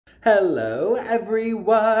Hello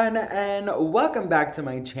everyone and welcome back to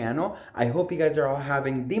my channel. I hope you guys are all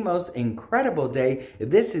having the most incredible day.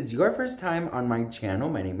 If this is your first time on my channel,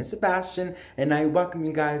 my name is Sebastian and I welcome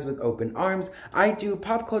you guys with open arms. I do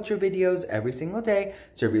pop culture videos every single day,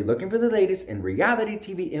 so if you're looking for the latest in reality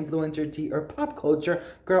TV, influencer tea, or pop culture,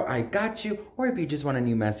 girl, I got you. Or if you just want a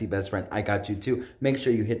new messy best friend, I got you too. Make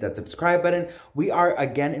sure you hit that subscribe button. We are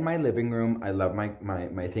again in my living room. I love my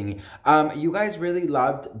thingy. You guys really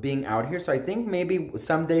loved being out here, so I think maybe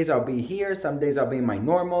some days I'll be here, some days I'll be in my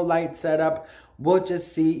normal light setup. We'll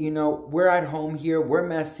just see. You know, we're at home here, we're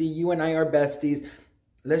messy, you and I are besties.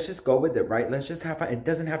 Let's just go with it, right? Let's just have fun. It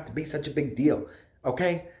doesn't have to be such a big deal,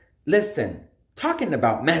 okay? Listen, talking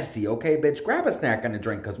about messy, okay, bitch, grab a snack and a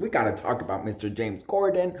drink because we gotta talk about Mr. James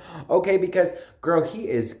Corden, okay? Because girl, he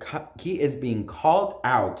is being called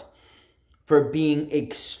out for being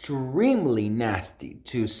extremely nasty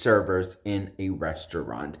to servers in a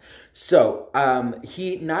restaurant. So,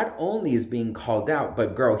 he not only is being called out,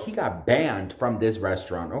 but girl, he got banned from this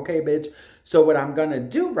restaurant, okay, bitch? So what I'm gonna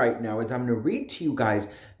do right now is I'm gonna read to you guys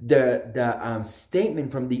the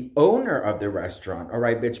statement from the owner of the restaurant, all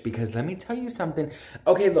right, bitch? Because let me tell you something.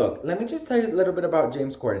 Okay, look, let me just tell you a little bit about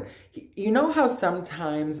James Corden. You know how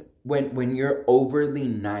sometimes when you're overly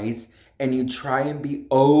nice and you try and be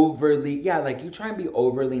overly, you try and be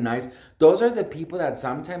overly nice, those are the people that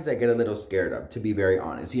sometimes I get a little scared of, to be very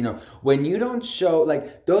honest. You know, when you don't show,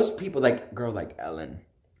 like, those people, like, girl, like Ellen,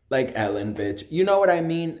 bitch. You know what I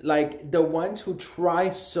mean? Like, the ones who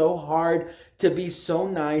try so hard to be so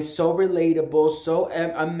nice, so relatable, so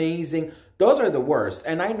amazing. Those are the worst.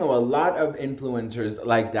 And I know a lot of influencers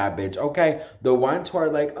like that, bitch, okay? The ones who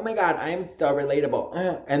are like, oh my God, I am so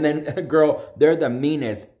relatable. And then, girl, they're the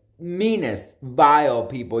meanest, vile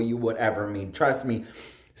people you would ever meet. Trust me,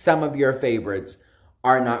 some of your favorites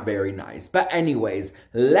are not very nice. But anyways,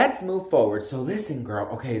 let's move forward. So listen, girl.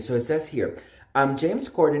 Okay, so it says here, James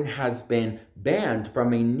Corden has been banned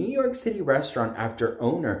from a New York City restaurant after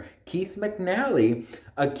owner Keith McNally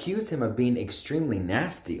accused him of being extremely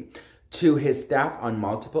nasty to his staff on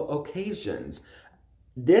multiple occasions.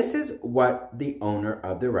 This is what the owner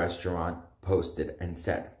of the restaurant posted and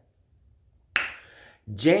said.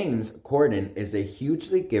 James Corden is a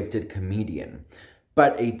hugely gifted comedian,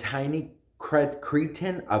 but a tiny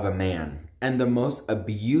cretin of a man, and the most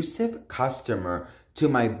abusive customer to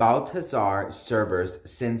my Balthazar servers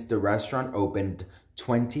since the restaurant opened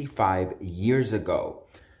 25 years ago.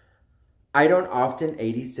 I don't often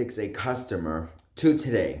 86 a customer to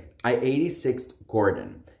today. I 86'd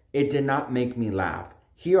Corden. It did not make me laugh.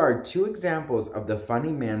 Here are two examples of the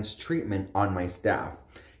funny man's treatment on my staff.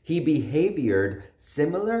 He behaved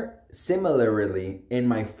similarly in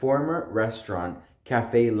my former restaurant,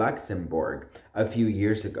 Cafe Luxembourg, a few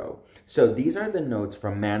years ago. So these are the notes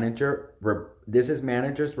from this is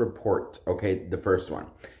manager's report, okay, the first one.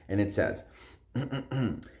 And it says,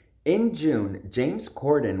 in June, James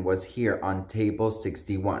Corden was here on table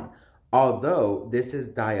 61. Although this is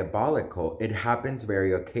diabolical, it happens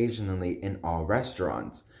very occasionally in all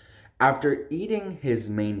restaurants. After eating his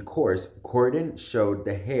main course, Corden showed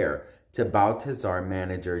the hair to Balthazar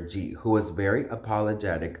manager G, who was very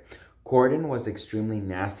apologetic. Corden was extremely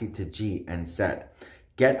nasty to G and said,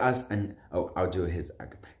 get us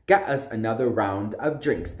another round of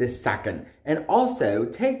drinks this second, and also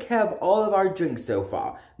take care of all of our drinks so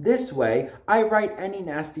far. This way, I write any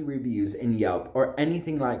nasty reviews in Yelp or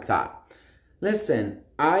anything like that. Listen,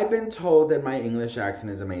 I've been told that my English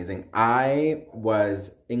accent is amazing. I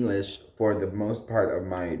was English for the most part of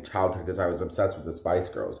my childhood because I was obsessed with the Spice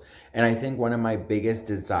Girls. And I think one of my biggest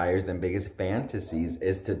desires and biggest fantasies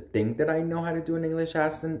is to think that I know how to do an English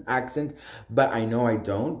accent, but I know I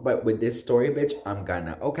don't. But with this story, bitch, I'm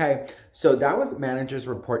gonna. Okay, so that was manager's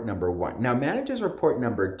report number 1. Now, manager's report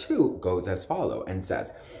number 2 goes as follows and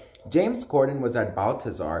says, James Corden was at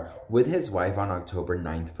Balthazar with his wife on October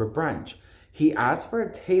 9th for brunch. He asked for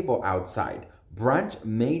a table outside. Brunch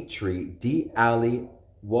maitre D. Ali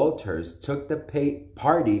Walters took the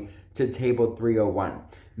party to table 301.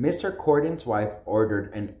 Mr. Corden's wife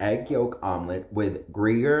ordered an egg yolk omelet with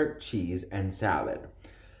Gruyere cheese and salad.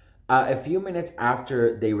 A few minutes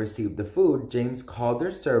after they received the food, James called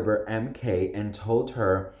their server MK and told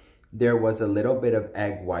her there was a little bit of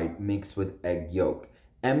egg white mixed with egg yolk.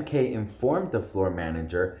 MK informed the floor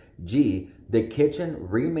manager, G, the kitchen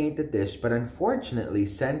remade the dish, but unfortunately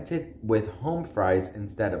sent it with home fries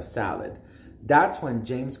instead of salad. That's when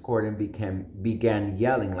James Corden began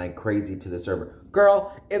yelling like crazy to the server.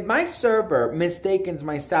 Girl, if my server mistakes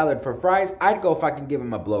my salad for fries, I'd go fucking give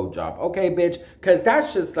him a blowjob. Okay, bitch? Because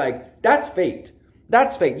that's just like, that's fate.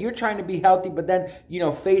 That's fate. You're trying to be healthy, but then,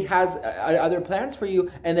 fate has other plans for you,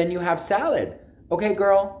 and then you have salad. Okay,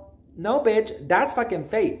 girl? No, bitch. That's fucking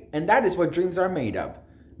fate. And that is what dreams are made of.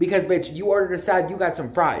 Because, bitch, you ordered a salad, you got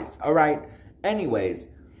some fries, all right? Anyways,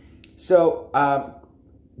 so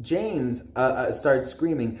James started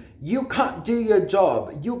screaming, "You can't do your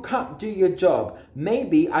job. You can't do your job.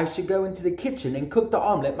 Maybe I should go into the kitchen and cook the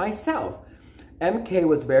omelet myself." MK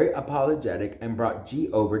was very apologetic and brought G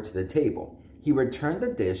over to the table. He returned the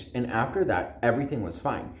dish, and after that, everything was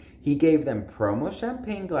fine. He gave them promo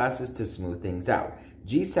champagne glasses to smooth things out.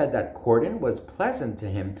 G said that Corden was pleasant to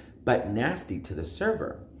him, but nasty to the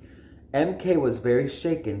server. MK was very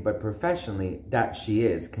shaken, but professionally that she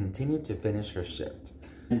is, continued to finish her shift.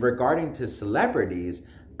 And regarding to celebrities,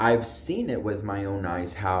 I've seen it with my own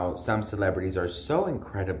eyes how some celebrities are so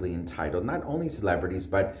incredibly entitled. Not only celebrities,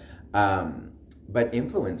 but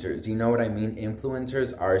influencers. You know what I mean?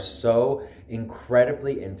 Influencers are so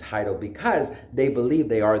incredibly entitled because they believe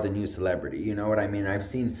they are the new celebrity. You know what I mean? I've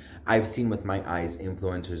seen with my eyes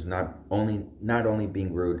influencers not only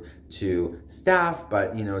being rude to staff,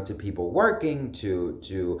 but to people working,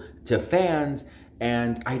 to fans.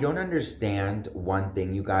 And I don't understand one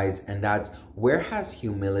thing, you guys, and that's, where has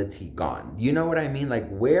humility gone? You know what I mean? Like,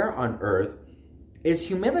 where on earth is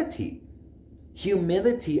humility?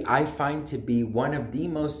 Humility, I find to be one of the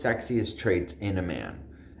most sexiest traits in a man.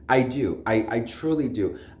 I do. I truly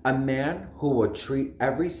do. A man who will treat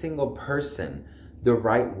every single person the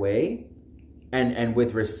right way and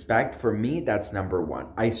with respect, for me, that's number one.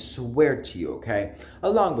 I swear to you, okay?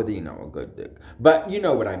 Along with, a good dick. But you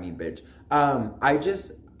know what I mean, bitch.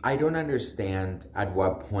 I don't understand at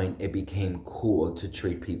what point it became cool to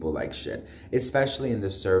treat people like shit, especially in the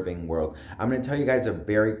serving world. I'm going to tell you guys a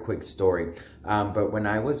very quick story. But when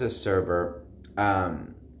I was a server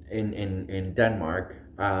in Denmark,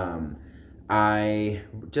 I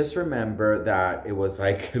just remember that it was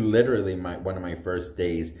like literally one of my first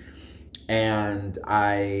days. And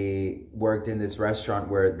I worked in this restaurant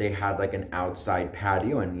where they had like an outside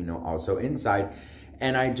patio and, also inside.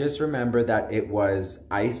 And I just remember that it was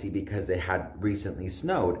icy because it had recently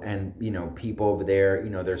snowed. And, people over there,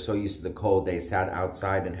 they're so used to the cold, they sat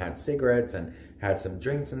outside and had cigarettes and had some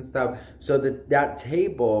drinks and stuff. So that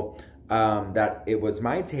table, that it was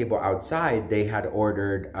my table outside, they had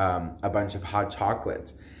ordered a bunch of hot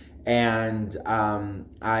chocolates. And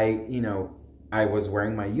I was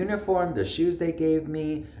wearing my uniform, the shoes they gave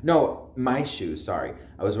me. No, my shoes, sorry.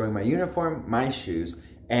 I was wearing my uniform, my shoes.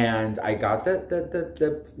 And I got the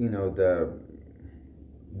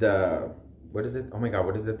what is it? Oh my God,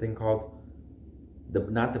 what is the thing called?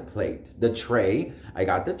 Not the plate, the tray. I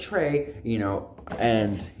got the tray,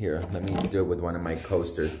 and here, let me do it with one of my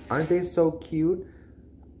coasters. Aren't they so cute?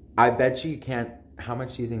 I bet you can't, how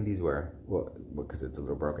much do you think these were? Well, because it's a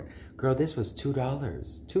little broken. Girl, this was $2.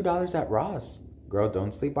 $2 at Ross. Girl,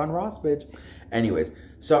 don't sleep on Ross, bitch. Anyways,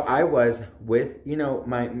 so I was with,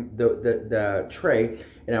 the tray,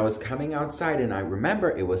 and I was coming outside, and I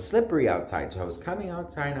remember it was slippery outside. So I was coming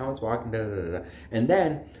outside, and I was walking, and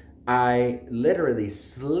then I literally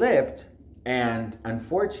slipped, and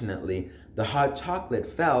unfortunately, the hot chocolate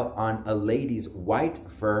fell on a lady's white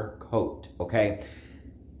fur coat, okay?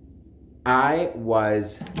 I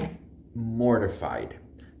was mortified.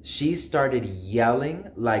 She started yelling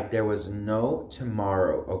like there was no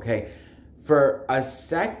tomorrow, okay? For a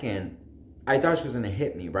second, I thought she was gonna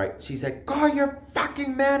hit me, right? She said, "Call your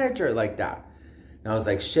fucking manager," like that. And I was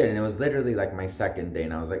like, shit, and it was literally like my second day,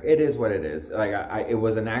 and I was like, it is what it is. Like, it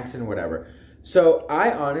was an accident, whatever. So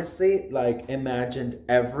I honestly, like, imagined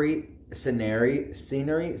every scenario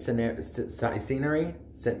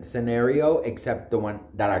except the one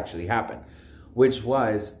that actually happened, which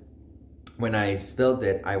was, when I spilled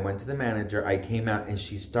it, I went to the manager, I came out, and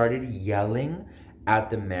she started yelling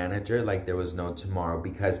at the manager like there was no tomorrow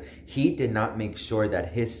because he did not make sure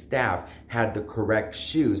that his staff had the correct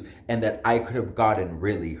shoes and that I could have gotten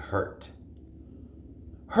really hurt.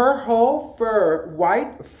 Her whole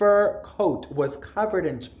white fur coat was covered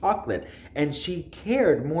in chocolate, and she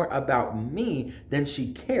cared more about me than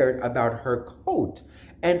she cared about her coat.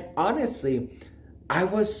 And honestly, I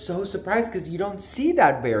was so surprised because you don't see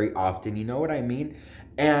that very often, you know what I mean?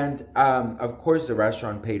 And of course, the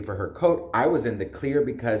restaurant paid for her coat. I was in the clear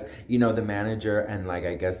because, the manager and, like,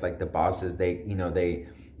 I guess, like, the bosses, they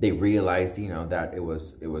realized, that it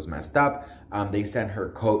was messed up. They sent her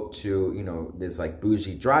coat to, this, like,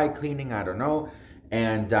 bougie dry cleaning, I don't know.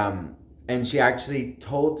 And she actually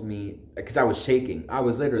told me, because I was shaking. I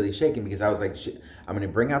was literally shaking because I was like, I'm going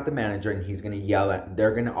to bring out the manager and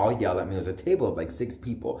they're going to all yell at me. It was a table of like 6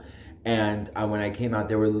 people. And when I came out,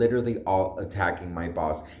 they were literally all attacking my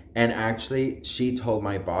boss. And actually, she told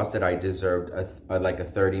my boss that I deserved like a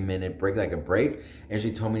 30-minute break, like a break. And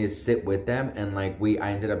she told me to sit with them. And like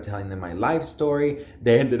I ended up telling them my life story.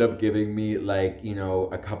 They ended up giving me like, you know,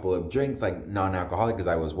 a couple of drinks, like non-alcoholic, because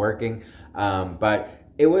I was working. But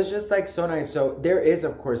it was just like so nice. So there is,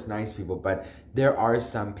 of course, nice people, but there are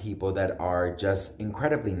some people that are just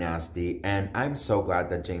incredibly nasty. And I'm so glad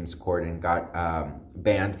that James Corden got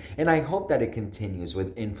banned. And I hope that it continues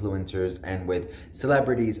with influencers and with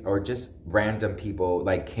celebrities or just random people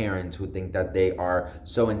like Karens who think that they are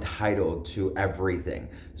so entitled to everything.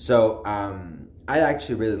 So I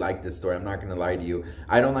actually really like this story. I'm not going to lie to you.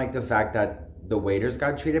 I don't like the fact that the waiters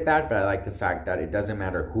got treated bad, but I like the fact that it doesn't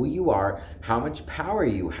matter who you are, how much power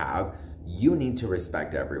you have, you need to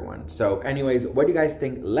respect everyone. So anyways, what do you guys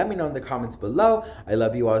think? Let me know in the comments below. I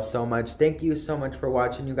love you all so much. Thank you so much for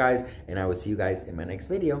watching, you guys, and I will see you guys in my next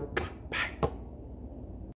video. Bye.